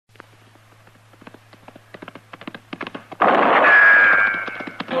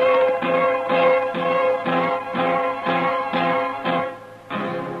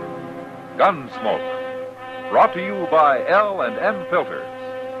Gunsmoke, brought to you by L&M Filters.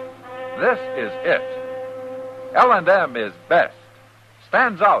 This is it. L&M is best,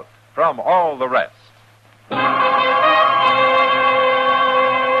 stands out from all the rest. Around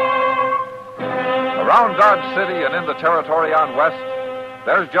Dodge City and in the territory on West,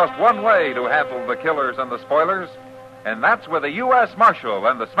 there's just one way to handle the killers and the spoilers, and that's with a U.S. Marshal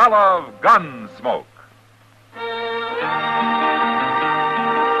and the smell of Gunsmoke.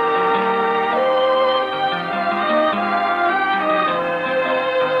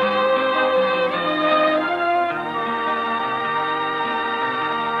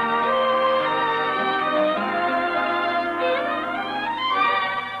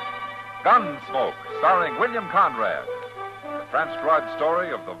 Gunsmoke, starring William Conrad. The transcribed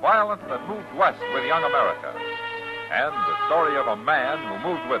story of the violence that moved west with young America. And the story of a man who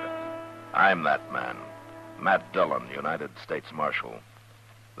moved with it. I'm that man. Matt Dillon, United States Marshal.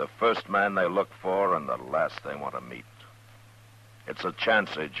 The first man they look for and the last they want to meet. It's a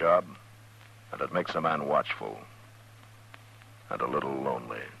chancy job, and it makes a man watchful. And a little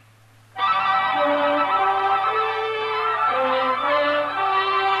lonely.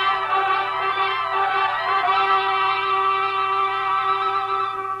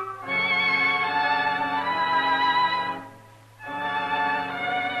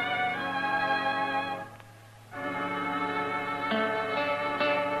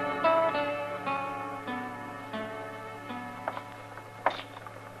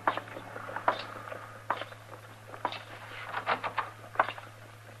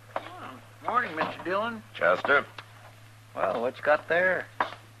 Morning, Mr. Dillon. Chester? Well, what you got there?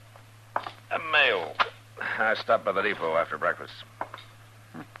 A mail. I stopped by the depot after breakfast.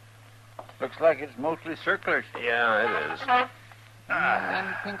 Looks like it's mostly circulars. Yeah, it is.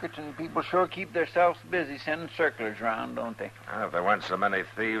 Them Pinkerton people sure keep themselves busy sending circulars around, don't they? Well, if there weren't so many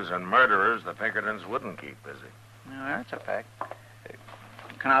thieves and murderers, the Pinkertons wouldn't keep busy. No, that's a fact.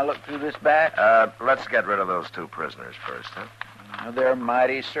 Can I look through this batch? Let's get rid of those two prisoners first, huh? They're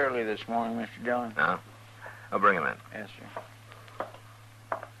mighty surly this morning, Mr. Dillon. No? I'll bring them in. Yes, sir.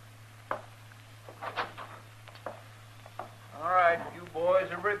 All right, you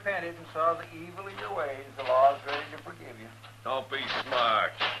boys have repented and saw the evil of your ways. The law's ready to forgive you. Don't be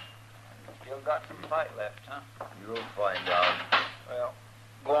smart. Still got some fight left, huh? You'll find out. Well,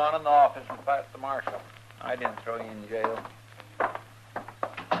 go on in the office and fight the marshal. I didn't throw you in jail.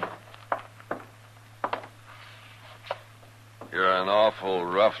 You're an awful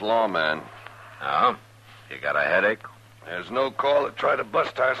rough lawman. Oh? You got a headache? There's no call to try to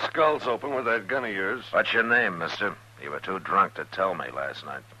bust our skulls open with that gun of yours. What's your name, mister? You were too drunk to tell me last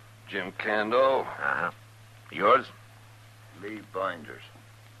night. Jim Cando. Uh-huh. Yours? Lee Binders.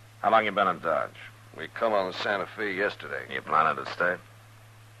 How long you been in Dodge? We come on the Santa Fe yesterday. You planning to stay?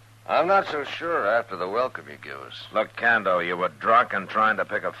 I'm not so sure after the welcome you give us. Look, Cando, you were drunk and trying to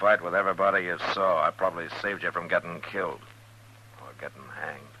pick a fight with everybody you saw. I probably saved you from getting killed. Or getting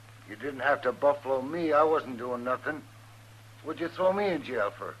hanged. You didn't have to buffalo me. I wasn't doing nothing. What'd you throw me in jail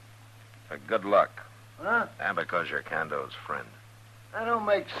for? For good luck. Huh? And because you're Cando's friend. That don't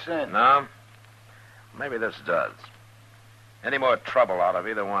make sense. No? Maybe this does. Any more trouble out of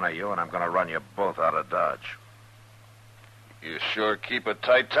either one of you, and I'm going to run you both out of Dodge. You sure keep a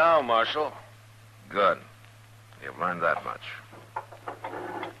tight town, Marshal. Good. You've learned that much.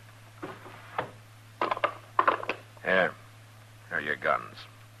 Here. Here are your guns.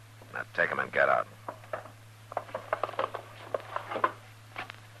 Now take them and get out.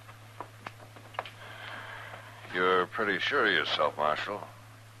 You're pretty sure of yourself, Marshal.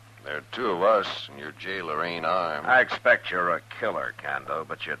 There are two of us, and your jailer ain't armed. I expect you're a killer, Cando,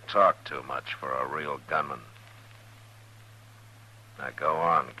 but you talk too much for a real gunman. Now go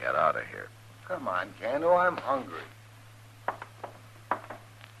on, get out of here. Come on, Cando, I'm hungry.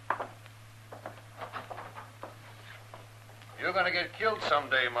 You're going to get killed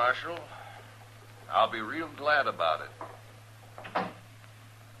someday, Marshal. I'll be real glad about it.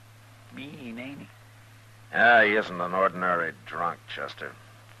 Mean, ain't he? Ah, he isn't an ordinary drunk, Chester.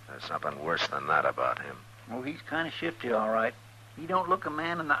 There's something worse than that about him. Oh, he's kind of shifty, all right. He don't look a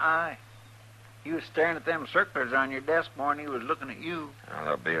man in the eye. He was staring at them circulars on your desk more than he was looking at you. Well,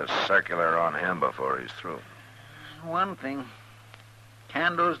 there'll be a circular on him before he's through. One thing,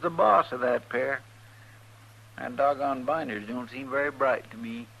 Cando's the boss of that pair. That doggone Binders don't seem very bright to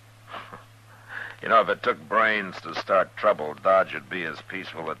me. You know, if it took brains to start trouble, Dodge would be as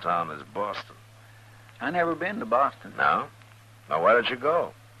peaceful a town as Boston. I never been to Boston. No? Now, where did you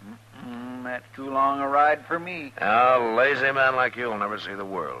go? That's too long a ride for me. A lazy man like you will never see the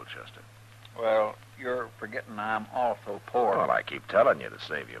world, Chester. Well, you're forgetting I'm also poor. Well, I keep telling you to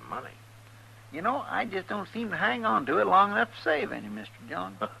save your money. You know, I just don't seem to hang on to it long enough to save any, Mr.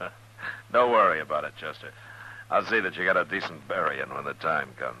 Dillon. Don't worry about it, Chester. I'll see that you get a decent bury-in when the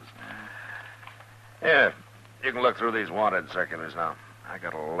time comes. Yeah, you can look through these wanted circulars now. I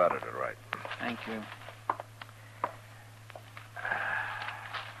got a letter to write. Thank you.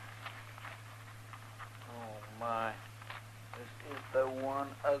 Oh, my. This is the one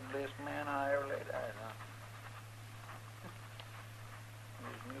ugliest man I ever laid eyes on.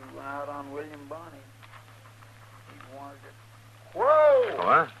 This new one out on William Bonney. He wanted it. Whoa!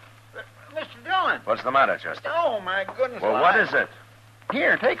 What? Mr. Dillon! What's the matter, Chester? Oh, my goodness. Well, what is it?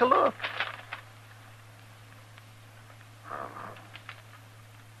 Here, take a look.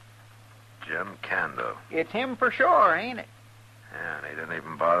 Jim Cando. It's him for sure, ain't it? Yeah, and he didn't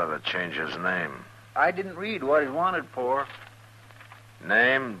even bother to change his name. I didn't read what he's wanted for.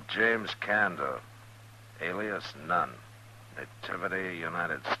 Name, James Cando. Alias, none. Nativity,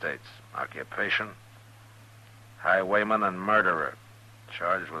 United States. Occupation, highwayman and murderer.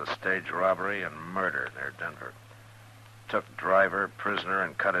 Charged with stage robbery and murder near Denver. Took driver, prisoner,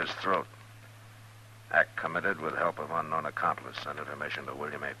 and cut his throat. Act committed with help of unknown accomplice. Sent information to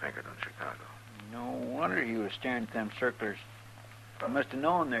William A. Pinkerton, Chicago. No wonder he was staring at them circulars. I must have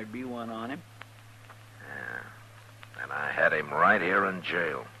known there'd be one on him. Yeah. And I had him right here in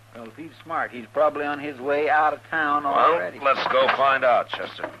jail. Well, if he's smart, he's probably on his way out of town already. Well, let's go find out,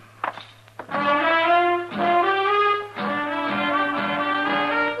 Chester.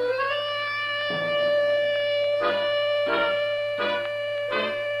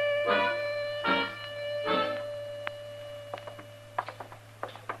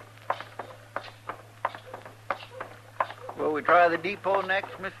 Will we try the depot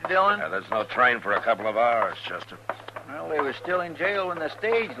next, Mr. Dillon? There's no train for a couple of hours, Chester. Well, they were still in jail when the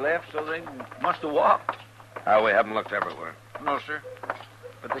stage left, so they must have walked. We haven't looked everywhere. No, sir.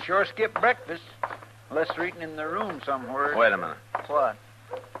 But they sure skipped breakfast, unless they're eating in their room somewhere. Wait a minute. What?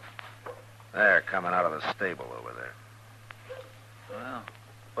 They're coming out of the stable over there. Well,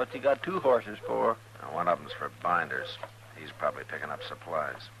 what's he got 2 horses for? Now, one of them's for Binders. He's probably picking up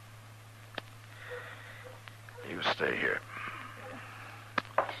supplies. You stay here.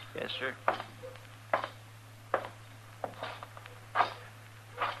 Yes, sir.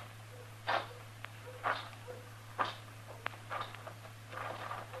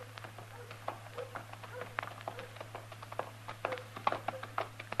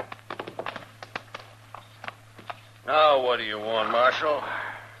 Now, what do you want, Marshal?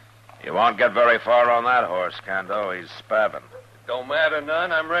 You won't get very far on that horse, Cando. He's spavined. Don't matter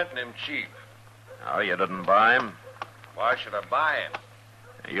none. I'm renting him cheap. Oh, you didn't buy him? Why should I buy him?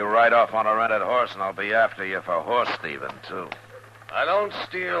 You ride off on a rented horse, and I'll be after you for horse thieving, too. I don't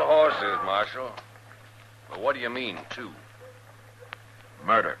steal horses, Marshal. But what do you mean, too?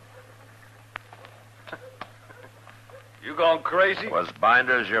 Murder. You gone crazy? Was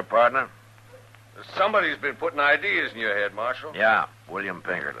Binders your partner? Somebody's been putting ideas in your head, Marshal. Yeah, William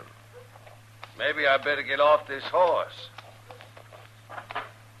Pinkerton. Maybe I better get off this horse.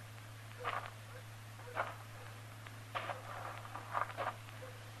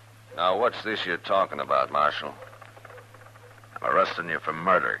 Now, what's this you're talking about, Marshal? I'm arresting you for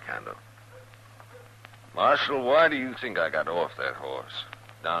murder, Cando. Marshal, why do you think I got off that horse?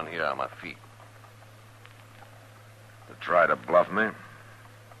 Down here on my feet. To try to bluff me?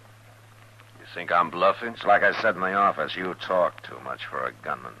 You think I'm bluffing? It's like I said in the office, you talk too much for a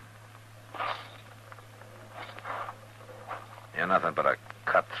gunman. You're nothing but a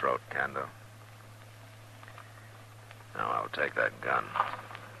cutthroat, Cando. Now I'll take that gun.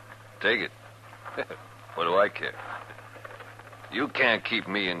 Take it. What do I care? You can't keep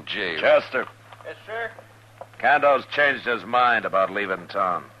me in jail. Chester, Yes, sir. Cando's changed his mind about leaving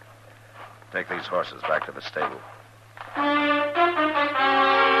town. Take these horses back to the stable.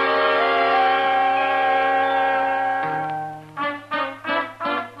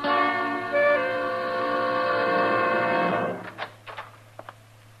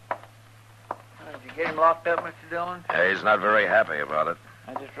 Did you get him locked up, Mr. Dillon? Yeah, he's not very happy about it.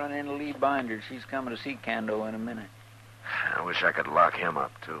 I just run into Lee Binders. She's coming to see Cando in a minute. I wish I could lock him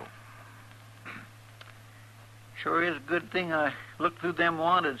up, too. Sure is a good thing I looked through them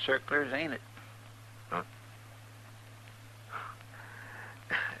wanted circulars, ain't it?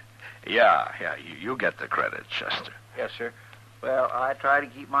 Yeah, you get the credit, Chester. Yes, sir. Well, I try to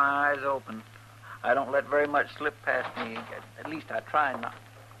keep my eyes open. I don't let very much slip past me. At least I try not.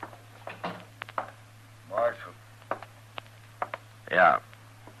 Marshal, Yeah.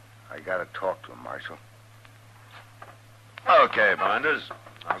 I gotta talk to him, Marshal. Okay, Binders.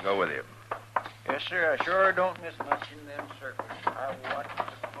 I'll go with you. Yes, sir. I sure don't miss much in them circulars. I watch the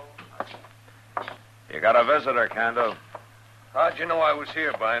close. You got a visitor, Kando. How'd you know I was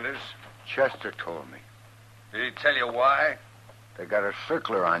here, Binders? Chester told me. Did he tell you why? They got a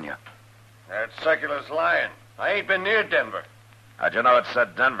circler on you. That circular's lying. I ain't been near Denver. How'd you know it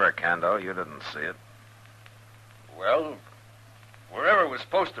said Denver, Kando? You didn't see it. Well, wherever it was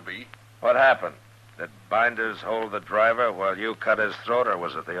supposed to be. What happened? Did Binders hold the driver while you cut his throat, or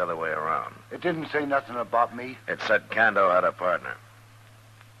was it the other way around? It didn't say nothing about me. It said Kando had a partner.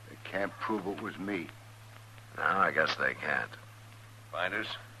 They can't prove it was me. No, I guess they can't. Binders,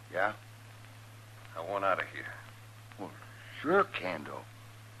 Yeah? I want out of here. Sure, Kando.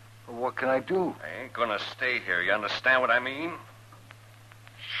 But what can I do? I ain't gonna stay here. You understand what I mean?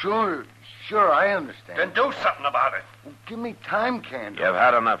 Sure, I understand. Then do something about it. Well, give me time, Kando. You've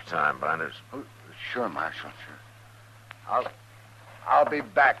had enough time, Binders. Sure, Marshal, sure. I'll be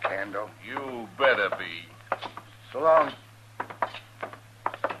back, Kando. You better be. So long.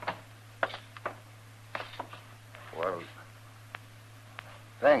 Well,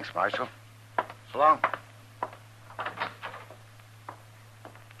 thanks, Marshal. So long.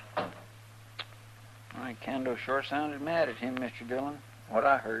 My Kando sure sounded mad at him, Mr. Dillon. What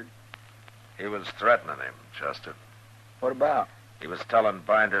I heard. He was threatening him, Chester. What about? He was telling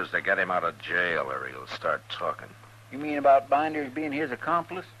Binders to get him out of jail or he'll start talking. You mean about Binders being his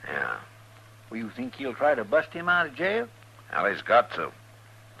accomplice? Yeah. Well, you think he'll try to bust him out of jail? Well, he's got to.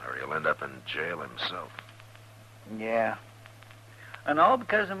 Or he'll end up in jail himself. Yeah. And all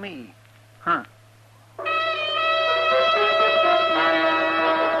because of me. Huh.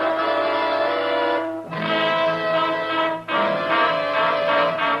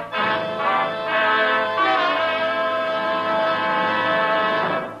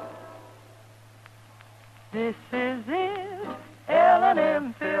 This is it,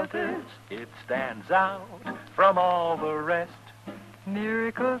 L&M filters. It stands out from all the rest.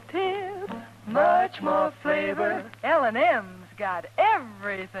 Miracle tip, much more flavor. L&M's got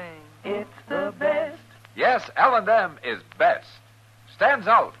everything. It's the best. Yes, L&M is best. Stands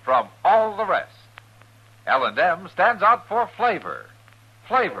out from all the rest. L&M stands out for flavor.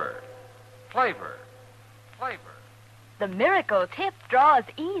 Flavor. Flavor. Flavor. The Miracle Tip draws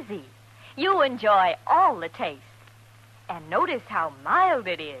easy. You enjoy all the taste. And notice how mild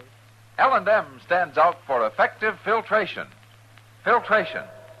it is. L&M stands out for effective filtration. Filtration.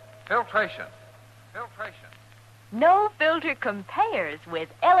 Filtration. Filtration. No filter compares with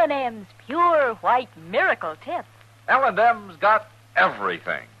L&M's pure white Miracle Tip. L&M's got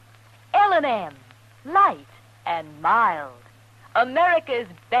everything. L&M, light and mild. America's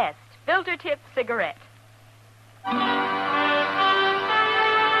best filter tip cigarette.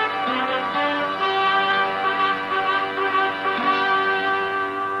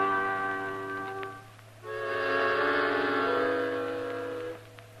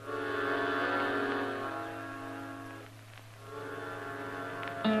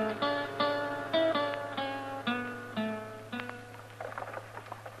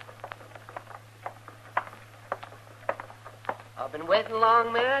 I've been waiting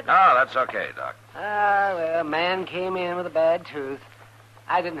long, Matt? No, that's okay, Doc. Well, a man came in with a bad tooth.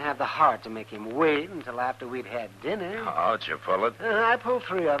 I didn't have the heart to make him wait until after we'd had dinner. Oh, did you pull it? I pulled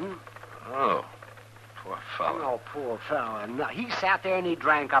 3 of them. Oh, poor fellow. Oh, poor fellow. No, he sat there and he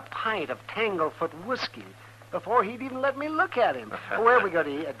drank a pint of Tanglefoot whiskey before he'd even let me look at him. Where are we going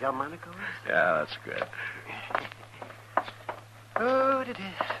to eat? At Delmonico's? Yeah, that's good. Oh,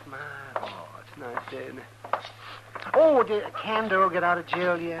 my, it's nice day, isn't it? Oh, did Kando get out of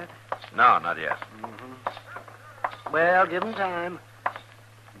jail yet? No, not yet. Mm-hmm. Well, give him time.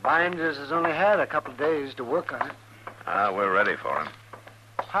 Binders has only had a couple of days to work on it. We're ready for him.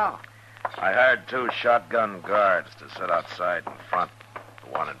 How? I hired 2 shotgun guards to sit outside in front,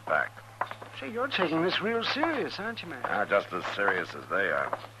 one in back. Say, you're taking this real serious, aren't you, man? Just as serious as they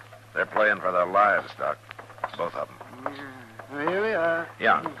are. They're playing for their lives, Doc. Both of them. Yeah. Well, here we are.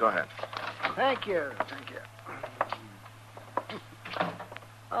 Yeah, go ahead. Thank you.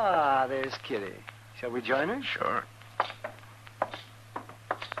 Ah, there's Kitty. Shall we join her? Sure.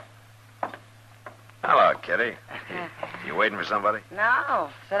 Hello, Kitty. You waiting for somebody? No,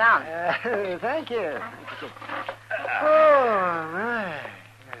 sit down. Thank you. Oh, my.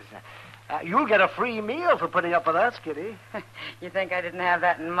 You'll get a free meal for putting up with us, Kitty. You think I didn't have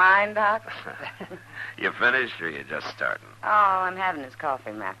that in mind, Doc? You finished or you just starting? Oh, I'm having this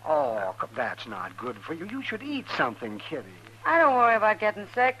coffee, Matt. Oh, that's not good for you. You should eat something, Kitty. I don't worry about getting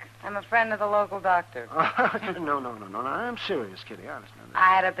sick. I'm a friend of the local doctor. No. I'm serious, Kitty. Honest. No.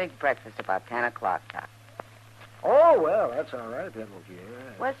 I had a big breakfast about 10 o'clock, Doc. Oh, well, that's all right then. Okay.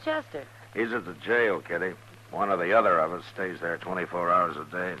 Where's Chester? He's at the jail, Kitty. One or the other of us stays there 24 hours a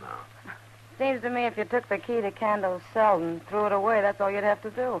day now. Seems to me if you took the key to Cando's cell and threw it away, that's all you'd have to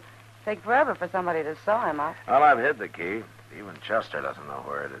do. Take forever for somebody to saw him up. Well, I've hid the key. Even Chester doesn't know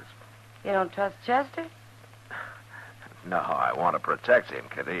where it is. You don't trust Chester? No, I want to protect him,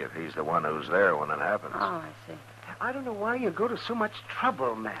 Kitty, if he's the one who's there when it happens. Oh, I see. I don't know why you go to so much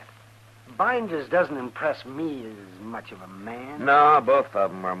trouble, Matt. Binders doesn't impress me as much of a man. No, both of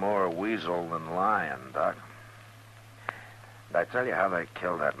them are more weasel than lion, Doc. Did I tell you how they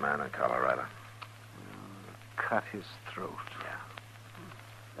killed that man in Colorado? Cut his throat.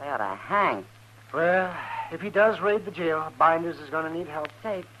 They ought to hang. Well, if he does raid the jail, Binders is going to need help.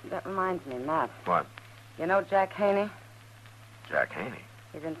 Say, that reminds me, Matt. What? You know Jack Haney? Jack Haney?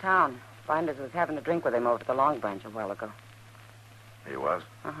 He's in town. Binders was having a drink with him over at the Long Branch a while ago. He was?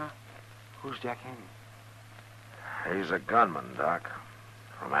 Uh-huh. Who's Jack Haney? He's a gunman, Doc,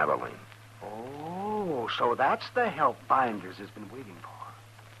 from Abilene. Oh, so that's the help Binders has been waiting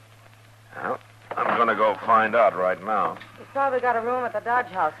for. Well, I'm going to go find out right now. He's probably got a room at the Dodge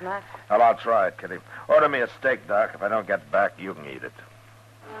House, Matt. Well, I'll try it, Kitty. Order me a steak, Doc. If I don't get back, you can eat it.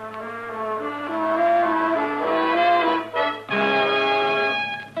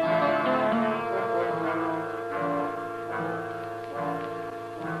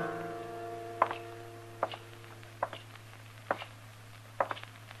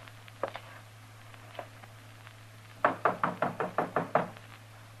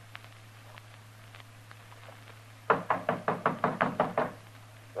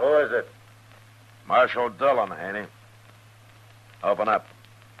 Who is it? Marshal Dillon, Haney. Open up.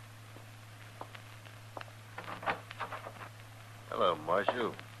 Hello,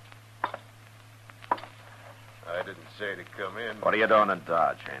 Marshal. I didn't say to come in. What are you doing in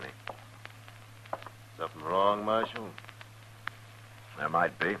Dodge, Haney? Something wrong, Marshal? There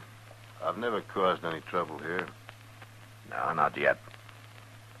might be. I've never caused any trouble here. No, not yet.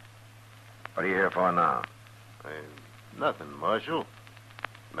 What are you here for now? Nothing, Marshal.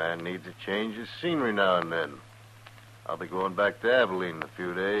 Man needs a change of scenery now and then. I'll be going back to Abilene in a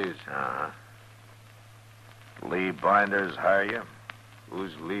few days. Uh-huh. Lee Binders hire you?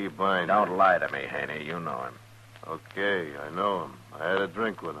 Who's Lee Binders? Don't lie to me, Haney. You know him. Okay, I know him. I had a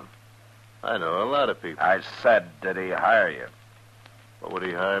drink with him. I know a lot of people. I said, did he hire you? What would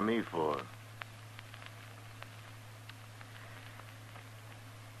he hire me for?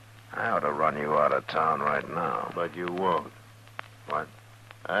 I ought to run you out of town right now. But you won't. What?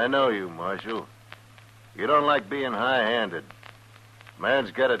 I know you, Marshal. You don't like being high-handed. Man's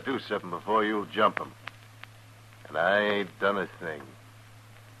got to do something before you'll jump him. And I ain't done a thing.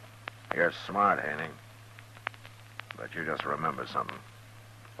 You're smart, Haney. But you just remember something.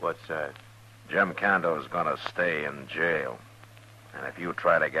 What's that? Jim Cando's going to stay in jail. And if you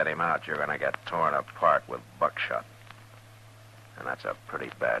try to get him out, you're going to get torn apart with buckshot. And that's a pretty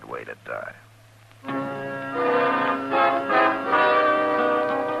bad way to die.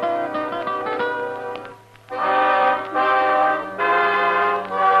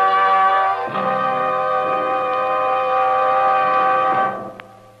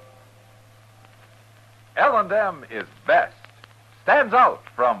 L&M is best. Stands out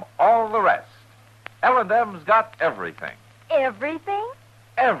from all the rest. L&M's got everything. Everything?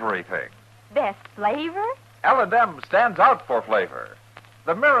 Everything. Best flavor? L&M stands out for flavor.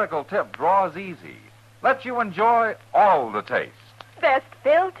 The miracle tip draws easy. Lets you enjoy all the taste. Best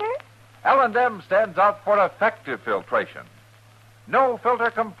filter? L&M stands out for effective filtration. No filter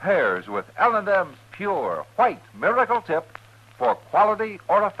compares with L&M's pure white miracle tip for quality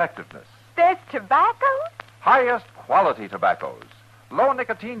or effectiveness. Best tobacco? Highest quality tobaccos, low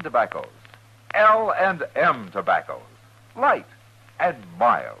nicotine tobaccos, L&M tobaccos, light and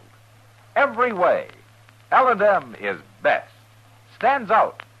mild. Every way, L&M is best. Stands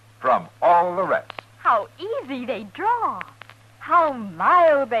out from all the rest. How easy they draw. How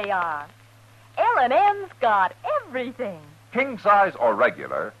mild they are. L&M's got everything. King size or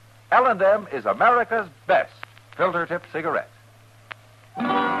regular, L&M is America's best filter tip cigarette.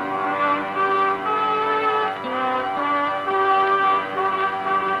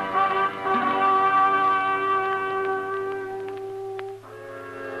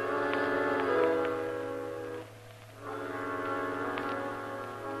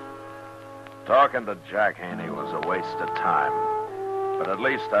 Talking to Jack Haney was a waste of time. But at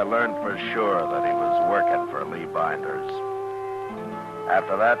least I learned for sure that he was working for Lee Binders.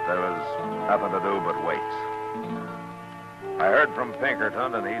 After that, there was nothing to do but wait. I heard from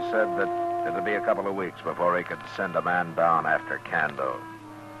Pinkerton, and he said that it'd be a couple of weeks before he could send a man down after Cando.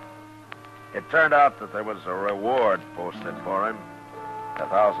 It turned out that there was a reward posted for him,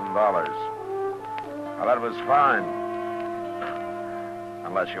 $1,000. Well, that was fine.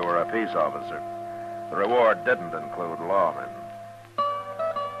 unless you were a peace officer. The reward didn't include lawmen.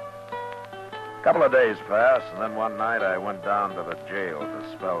 A couple of days passed, and then one night I went down to the jail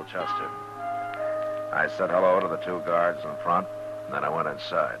to spell Chester. I said hello to the two guards in front, and then I went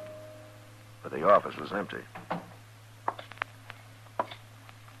inside. But the office was empty.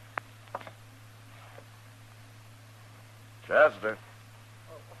 Chester.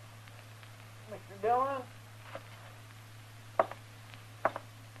 Mr. Dillon?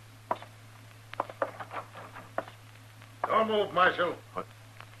 Don't move, Marshal. What?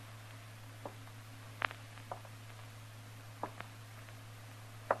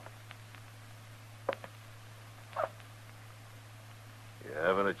 You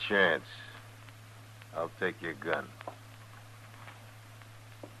haven't a chance. I'll take your gun.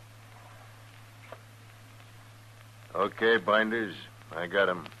 Okay, Binders. I got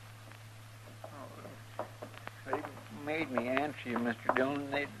him. They made me answer you, Mr. Dillon.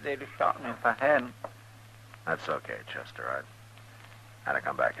 They'd have shot me if I hadn't. That's okay, Chester. I had to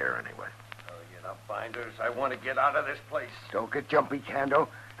come back here anyway. Oh, get up, Binders. I want to get out of this place. Don't get jumpy, Kando.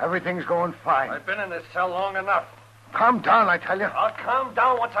 Everything's going fine. I've been in this cell long enough. Calm down, I tell you. I'll calm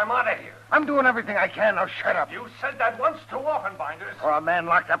down once I'm out of here. I'm doing everything I can. Now shut up. You said that once too often, Binders. For a man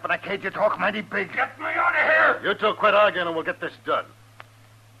locked up in a cage, you talk mighty big. Get me out of here! You two quit arguing and we'll get this done.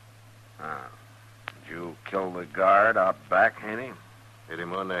 Ah. Did you kill the guard out back, Haney? Hit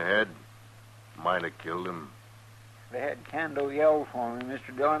him on the head. Might have killed him. They had Kando yell for me,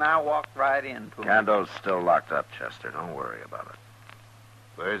 Mr. Dillon. I walked right into him. Cando's still locked up, Chester. Don't worry about it.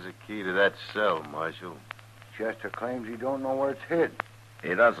 Where's the key to that cell, Marshal? Chester claims he don't know where it's hid.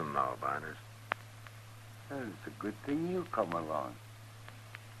 He doesn't know, Binders. Well, it's a good thing you come along.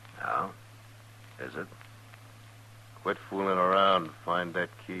 No? Is it? Quit fooling around. Find that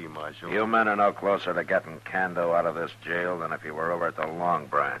key, Marshal. You men are no closer to getting Kando out of this jail than if you were over at the Long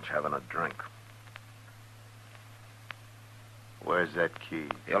Branch having a drink. Where's that key?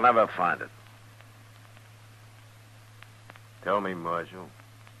 You'll never find it. Tell me, Marshal.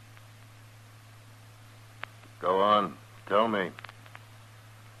 Go on. Tell me.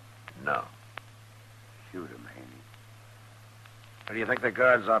 No. Shoot him, Haney. What do you think the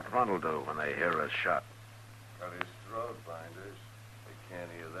guards out front will do when they hear us shot? Cut his throat, Binders. They can't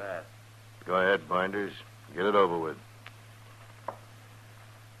hear that. Go ahead, Binders. Get it over with.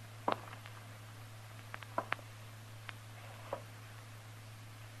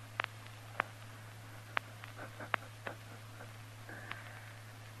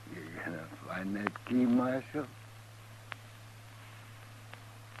 You're gonna find that key, Marshal?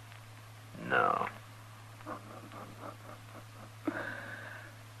 No.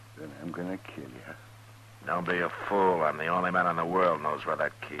 Then I'm gonna kill you. Don't be a fool. I'm the only man in the world knows where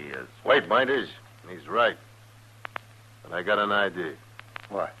that key is. Wait, Binders. He's right. But I got an idea.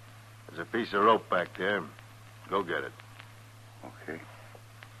 What? There's a piece of rope back there. Go get it. Okay.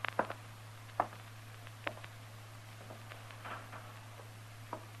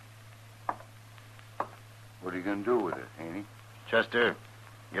 What are you gonna do with it, Haney? Chester,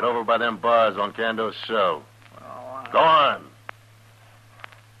 get over by them bars on Cando's cell. Well, Go on.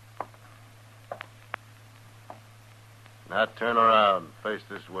 Now turn around. Face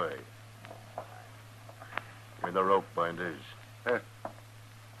this way. Give me the rope, Binders. Here.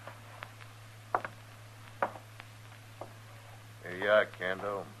 Here you are,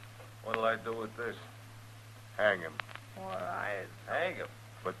 Kando. What'll I do with this? Hang him. well, I... Hang him.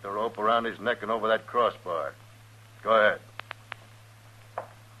 Put the rope around his neck and over that crossbar. Go ahead.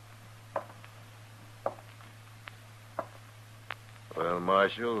 Well,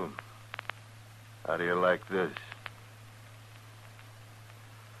 Marshal, how do you like this?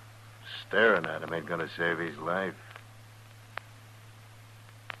 Staring at him ain't gonna save his life.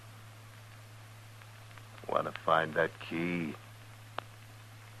 Want to find that key?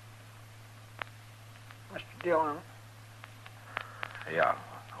 Mr. Dillon, Yeah.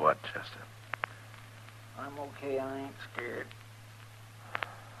 What, Chester? I'm okay. I ain't scared.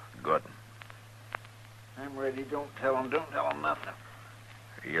 Good. I'm ready. Don't tell them nothing.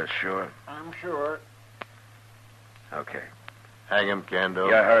 You sure? I'm sure. Okay. Hang him, Kando.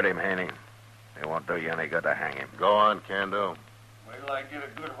 You heard him, Haney. It won't do you any good to hang him. Go on, Kando. Wait till I get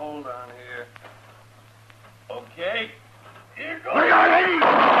a good hold on here. Okay. Here goes. Look out, Haney!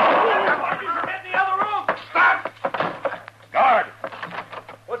 Get in the other room. Stop! Guard!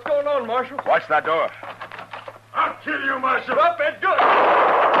 What's going on, Marshal? Watch that door. I'll kill you, Marshal. Up and do it.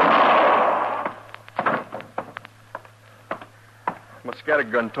 My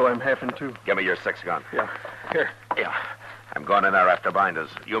scattergun tore him half in two. Give me your 6-gun. Yeah. Here. Yeah. I'm going in there after Binders.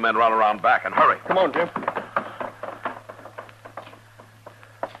 You men run around back and hurry. Come on, Jim.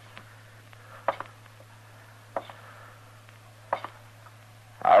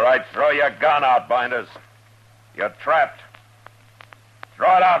 All right, throw your gun out, Binders. You're trapped.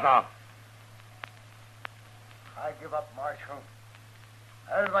 Throw it out now. I give up, Marshal.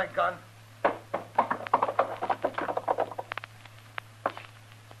 Here's my gun.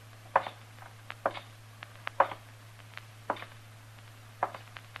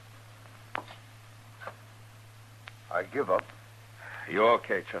 I give up. You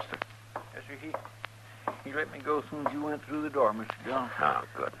okay, Chester? Yes, sir. He let me go as soon as you went through the door, Mr. John. Oh,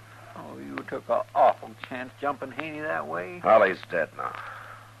 good. Oh, you took an awful chance jumping Haney that way. Well, he's dead now.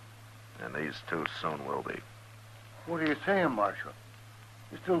 And these two soon will be. What are you saying, Marshal?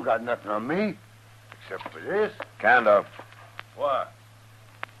 You still got nothing on me, except for this. Kando, What?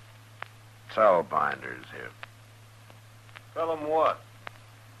 tell Binders here. Tell him what?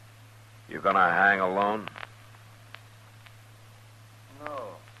 You gonna hang alone? No.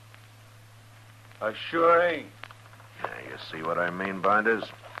 I sure ain't. Yeah, you see what I mean, Binders?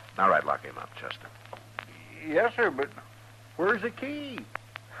 All right, lock him up, Chester. Yes, sir, but where's the key?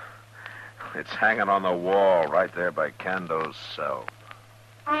 It's hanging on the wall right there by Kando's cell.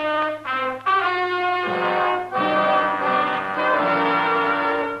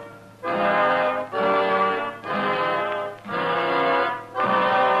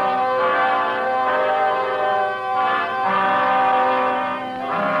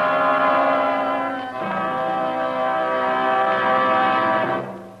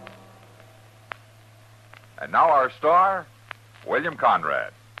 And now our star, William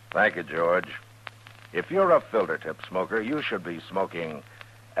Conrad. Thank you, George. If you're a filter tip smoker, you should be smoking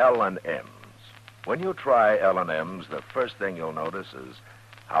L&M's. When you try L&M's, the first thing you'll notice is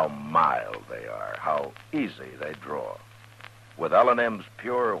how mild they are, how easy they draw. With L&M's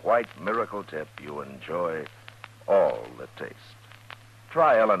pure white miracle tip, you enjoy all the taste.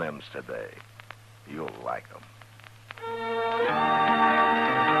 Try L&M's today. You'll like them.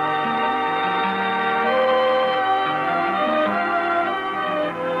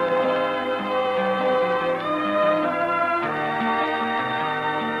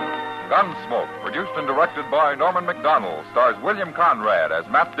 Gunsmoke, produced and directed by Norman McDonald, stars William Conrad as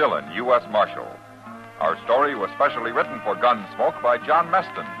Matt Dillon, U.S. Marshal. Our story was specially written for Gunsmoke by John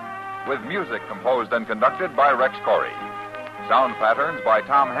Meston, with music composed and conducted by Rex Corey. Sound patterns by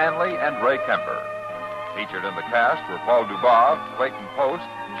Tom Hanley and Ray Kemper. Featured in the cast were Paul Dubov, Clayton Post,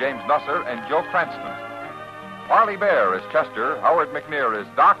 James Nusser, and Joe Cranston. Parley Bear is Chester, Howard McNear is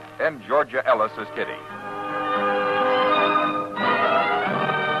Doc, and Georgia Ellis is Kitty.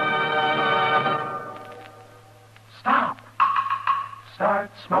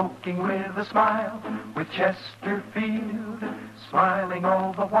 Start smoking with a smile, with Chesterfield, smiling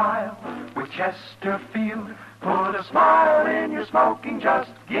all the while, with Chesterfield. Put a smile in your smoking,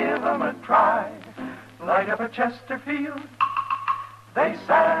 just give 'em a try. Light up a Chesterfield, they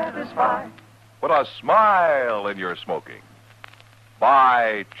satisfy. Put a smile in your smoking.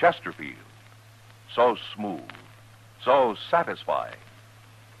 Buy Chesterfield. So smooth, so satisfying.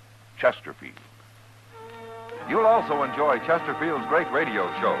 Chesterfield. You'll also enjoy Chesterfield's great radio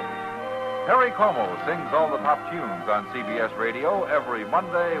show. Perry Como sings all the top tunes on CBS Radio every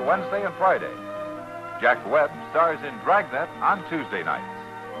Monday, Wednesday, and Friday. Jack Webb stars in Dragnet on Tuesday nights.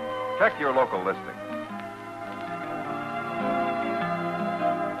 Check your local listing.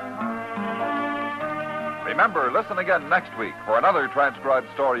 Remember, listen again next week for another transcribed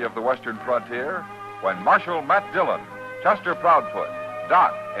story of the Western frontier when Marshal Matt Dillon, Chester Proudfoot,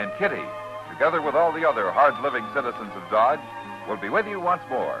 Doc, and Kitty, together with all the other hard-living citizens of Dodge, will be with you once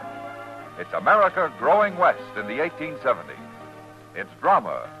more. It's America growing west in the 1870s. It's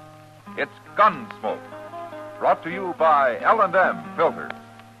drama. It's Gunsmoke. Brought to you by L&M Filters.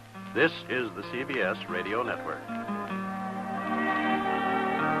 This is the CBS Radio Network.